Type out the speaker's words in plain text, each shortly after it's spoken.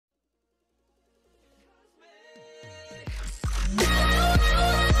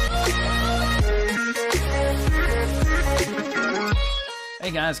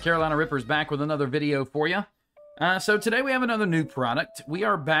Hey guys, Carolina Rippers back with another video for you. So today we have another new product. We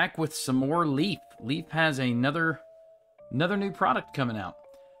are back with some more Leaf. Leaf has another new product coming out.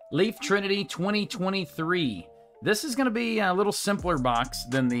 Leaf Trinity 2023. This is going to be a little simpler box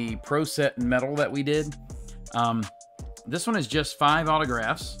than the Pro Set Metal that we did. This one is just 5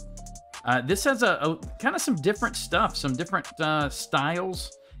 autographs. This has a kind of some different stuff, some different styles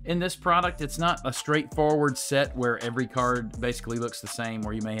in this product. It's not a straightforward set where every card basically looks the same,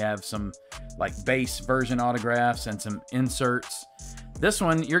 where you may have some like base version autographs and some inserts. This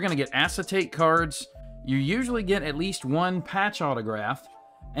one, you're going to get acetate cards. You usually get at least one patch autograph,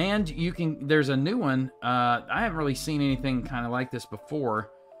 and you can, there's a new one. I haven't really seen anything kind of like this before,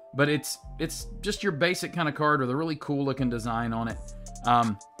 but it's just your basic kind of card with a really cool looking design on it.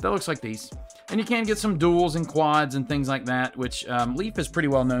 That looks like these. And you can get some duals and quads and things like that, which Leaf is pretty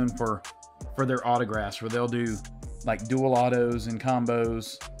well known for their autographs, where they'll do like dual autos and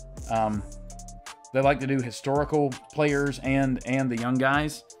combos. They like to do historical players and the young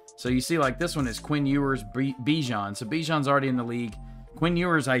guys. So you see, like this one is Quinn Ewers Bijan. So Bijan's already in the league. Quinn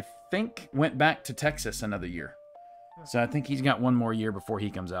Ewers, I think, went back to Texas another year. So I think he's got one more year before he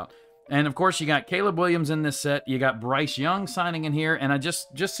comes out. And of course, you got Caleb Williams in this set. You got Bryce Young signing in here. And I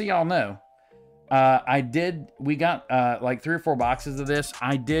just so y'all know, we got like 3 or 4 boxes of this.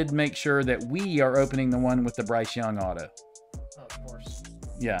 I did make sure that we are opening the one with the Bryce Young auto. Oh, of course.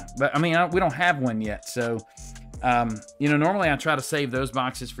 Yeah, but I mean, we don't have one yet. So, you know, normally I try to save those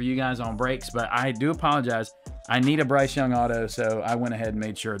boxes for you guys on breaks, but I do apologize. I need a Bryce Young auto, so I went ahead and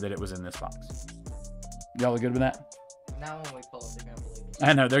made sure that it was in this box. Y'all are good with that? Now when we pull it, they're going to believe it.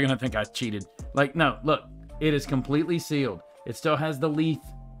 I know, they're going to think I cheated. Like, no, look, it is completely sealed. It still has the leaf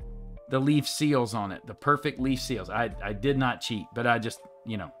seals on it, the perfect leaf seals. I did not cheat, but I just,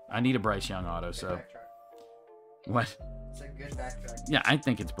 you know, I need a Bryce Young auto, so. What? It's a good backtrack. Yeah, I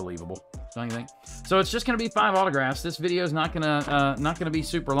think it's believable. Don't you think? So it's just going to be 5 autographs. This video is not gonna be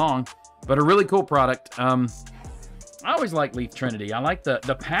super long, but a really cool product. I always like Leaf Trinity. I like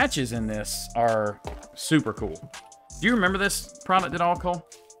the patches in this are super cool. Do you remember this product at all, Cole?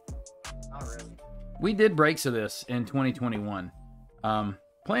 Not really. We did breaks of this in 2021.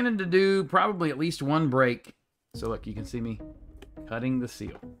 Planning to do probably at least 1 break. So look, you can see me cutting the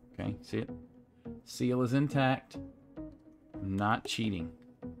seal. Okay, see it? Seal is intact. I'm not cheating.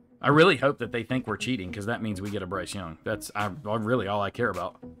 I really hope that they think we're cheating, because that means we get a Bryce Young. That's really all I care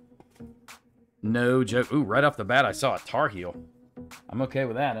about. No joke. Ooh, right off the bat, I saw a Tar Heel. I'm okay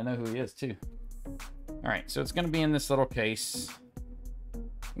with that. I know who he is, too. All right, so it's going to be in this little case.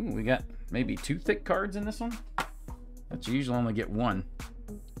 Ooh, we got maybe 2 thick cards in this one. That's usually only get 1.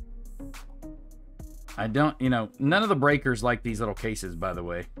 I don't, you know, none of the breakers like these little cases, by the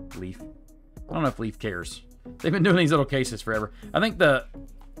way, Leaf. I don't know if Leaf cares. They've been doing these little cases forever. I think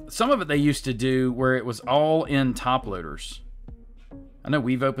some of it they used to do where it was all in top loaders. I know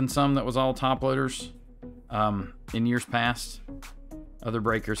we've opened some that was all top loaders in years past. Other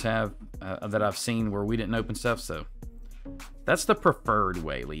breakers have that I've seen where we didn't open stuff, so that's the preferred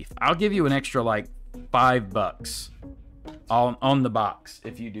way, Leaf. I'll give you an extra like $5 on the box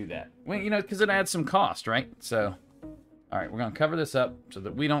if you do that. Well, you know, because it adds some cost, right? So, all right, we're gonna cover this up so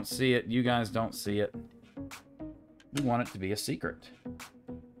that we don't see it, you guys don't see it. We want it to be a secret.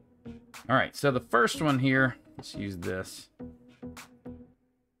 All right, so the first one here, let's use this.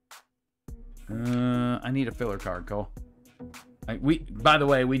 I need a filler card, Cole. By the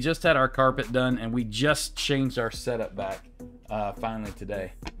way, we just had our carpet done, and we just changed our setup back finally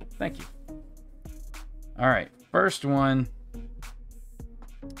today. Thank you. All right, first one.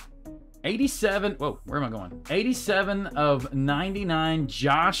 87, whoa, where am I going? 87 of 99,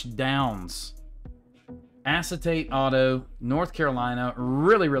 Josh Downs. Acetate auto, North Carolina.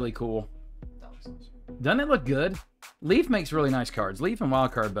 Really, really cool. Doesn't it look good? Leaf makes really nice cards. Leaf and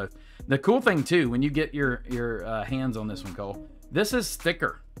Wild Card both. The cool thing, too, when you get your hands on this one, Cole, this is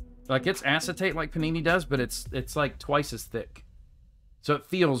thicker. Like, it's acetate like Panini does, but it's like twice as thick. So it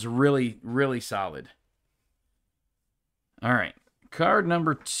feels really, really solid. All right. Card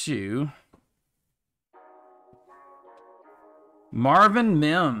number 2. Marvin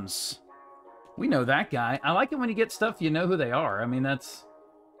Mims. We know that guy. I like it when you get stuff you know who they are. I mean, that's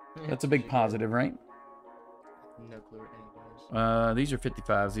a big positive, right? No clue what anyone is. These are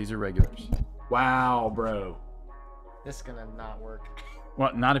 55s. These are regulars. Wow, bro. This is gonna not work.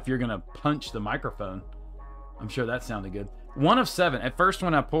 Well, not if you're gonna punch the microphone. I'm sure that sounded good. 1 of 7. At first,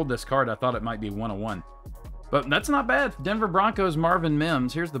 when I pulled this card, I thought it might be 1 of 1. But that's not bad. Denver Broncos, Marvin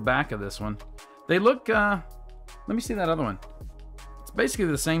Mims. Here's the back of this one. They look, let me see that other one. It's basically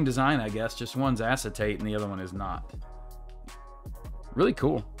the same design, I guess, just one's acetate and the other one is not. Really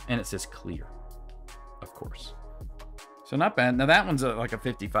cool. And it says clear, of course. So not bad. Now that one's like a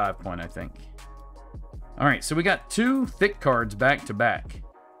 55 point, I think. All right, so we got 2 thick cards back to back.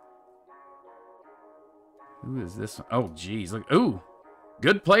 Who is this one? Oh, geez. Look. Ooh,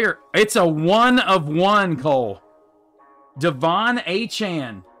 good player. It's a 1 of 1, Cole. Devon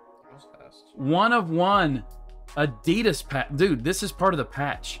Achane. 1 of 1. Adidas patch. Dude, this is part of the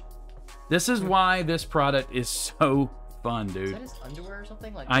patch. This is why this product is so fun, dude. Is that his underwear or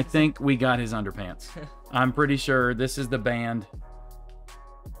something? Like, I think we got his underpants. I'm pretty sure this is the band.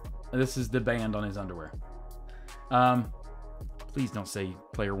 This is the band on his underwear. Please don't say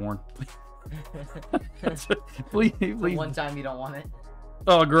player worn. please. The one time you don't want it.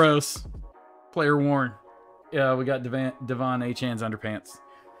 Oh, gross. Player worn. Yeah, we got Devon Achane's underpants.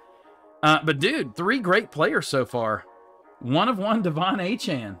 But dude, 3 great players so far. 1 of 1 Devon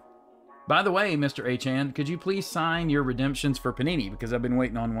Achane. By the way, Mr. Achane, could you please sign your redemptions for Panini? Because I've been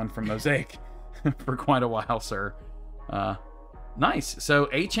waiting on one from Mosaic for quite a while, sir. Nice. So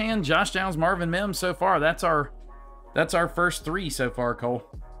Achane, Josh Downs, Marvin Mims so far. That's our first 3 so far, Cole.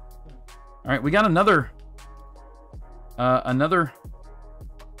 All right, we got another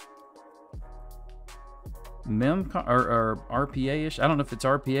Mem or RPA-ish. I don't know if it's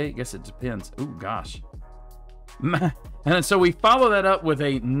RPA. I guess it depends. Ooh, gosh. And so we follow that up with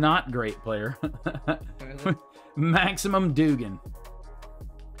a not great player. Maximum Dugan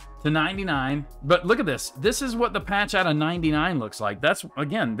to 99. But look at this. This is what the patch out of 99 looks like. That's,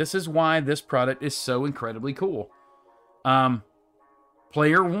 again, this is why this product is so incredibly cool.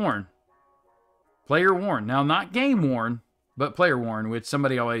 Player worn. Player worn. Now, not game worn, but player worn, which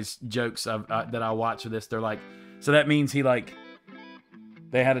somebody always jokes that I watch with this. They're like, so that means he, like,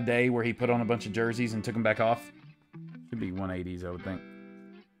 they had a day where he put on a bunch of jerseys and took them back off. Should be 180s, I would think.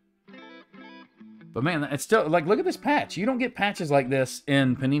 But man, it's still, like, look at this patch. You don't get patches like this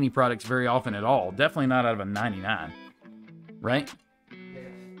in Panini products very often at all. Definitely not out of a 99. Right?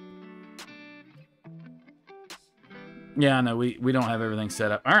 Yeah, I know. We don't have everything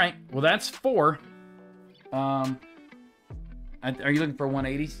set up. All right. Well, that's 4. Are you looking for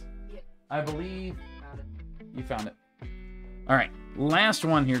 180s? Yeah. I believe Found it. you found it. All right. Last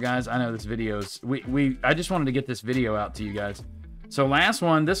one here, guys. I know this video's... I just wanted to get this video out to you guys. So last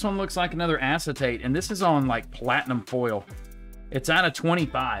one. This one looks like another acetate, and this is on, like, platinum foil. It's out of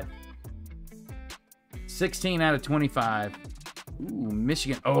 25. 16 out of 25. Ooh,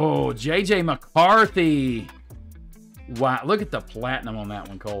 Michigan. Oh, J.J. McCarthy. Wow, look at the platinum on that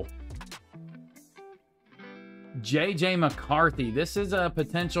one, Cole. J.J. McCarthy. This is a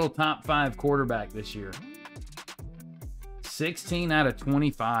potential top 5 quarterback this year. 16 out of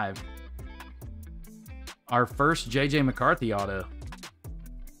 25. Our first J.J. McCarthy auto.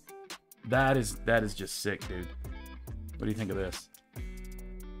 That is just sick, dude. What do you think of this?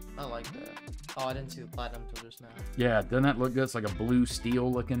 I like that. Oh, I didn't see the platinum till just now. Yeah, doesn't that look good? It's like a blue steel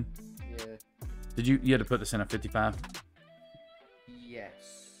looking. Yeah. Did you had to put this in a 55? Yes.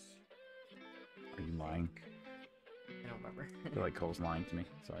 Are you lying? I don't remember. I feel like Cole's lying to me.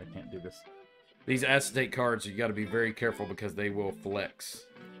 Sorry, I can't do this. These acetate cards, you got to be very careful because they will flex.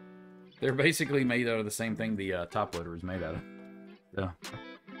 They're basically made out of the same thing the top loader is made out of. So.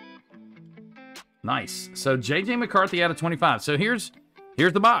 Nice. So J.J. McCarthy out of 25. So here's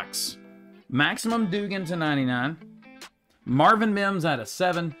the box. Maximum Dugan to 99. Marvin Mims out of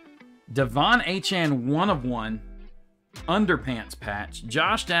 7. Devon Achane 1 of 1. Underpants patch.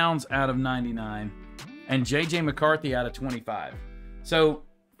 Josh Downs out of 99. And J.J. McCarthy out of 25. So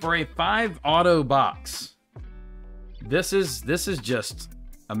for a 5 auto box, this is just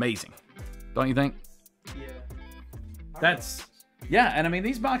amazing. Don't you think? Yeah. That's, yeah, and I mean,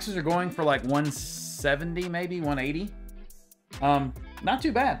 these boxes are going for like 170, maybe 180. Not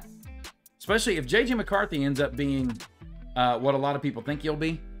too bad. Especially if J.J. McCarthy ends up being what a lot of people think he'll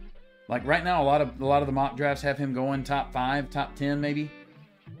be. Like right now, a lot of the mock drafts have him going top 5, top 10, maybe.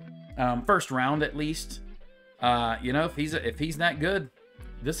 First round at least. You know, if he's that good,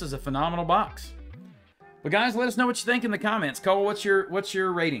 this is a phenomenal box. But guys, let us know what you think in the comments. Cole, what's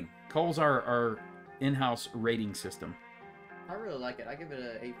your rating? Cole's our in-house rating system. I really like it. I give it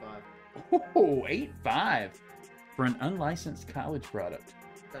an 8.5. Oh, 8.5 for an unlicensed college product.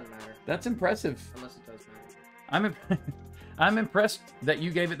 Doesn't matter. That's impressive. Unless it does matter. I'm impressed that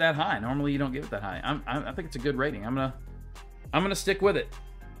you gave it that high. Normally you don't give it that high. I think it's a good rating. I'm gonna stick with it.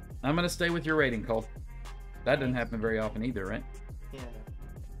 I'm gonna stay with your rating, Cole. That doesn't happen very often either, right? Yeah.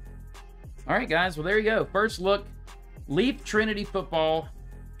 All right, guys. Well, there you go. First look, Leaf Trinity football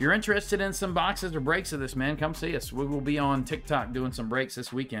you're interested in some boxes or breaks of this, man, come see us. We will be on TikTok doing some breaks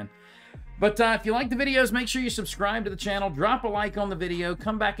this weekend. But if you like the videos, make sure you subscribe to the channel, drop a like on the video,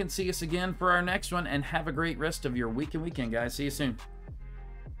 come back and see us again for our next one, and have a great rest of your week and weekend, guys. See you soon.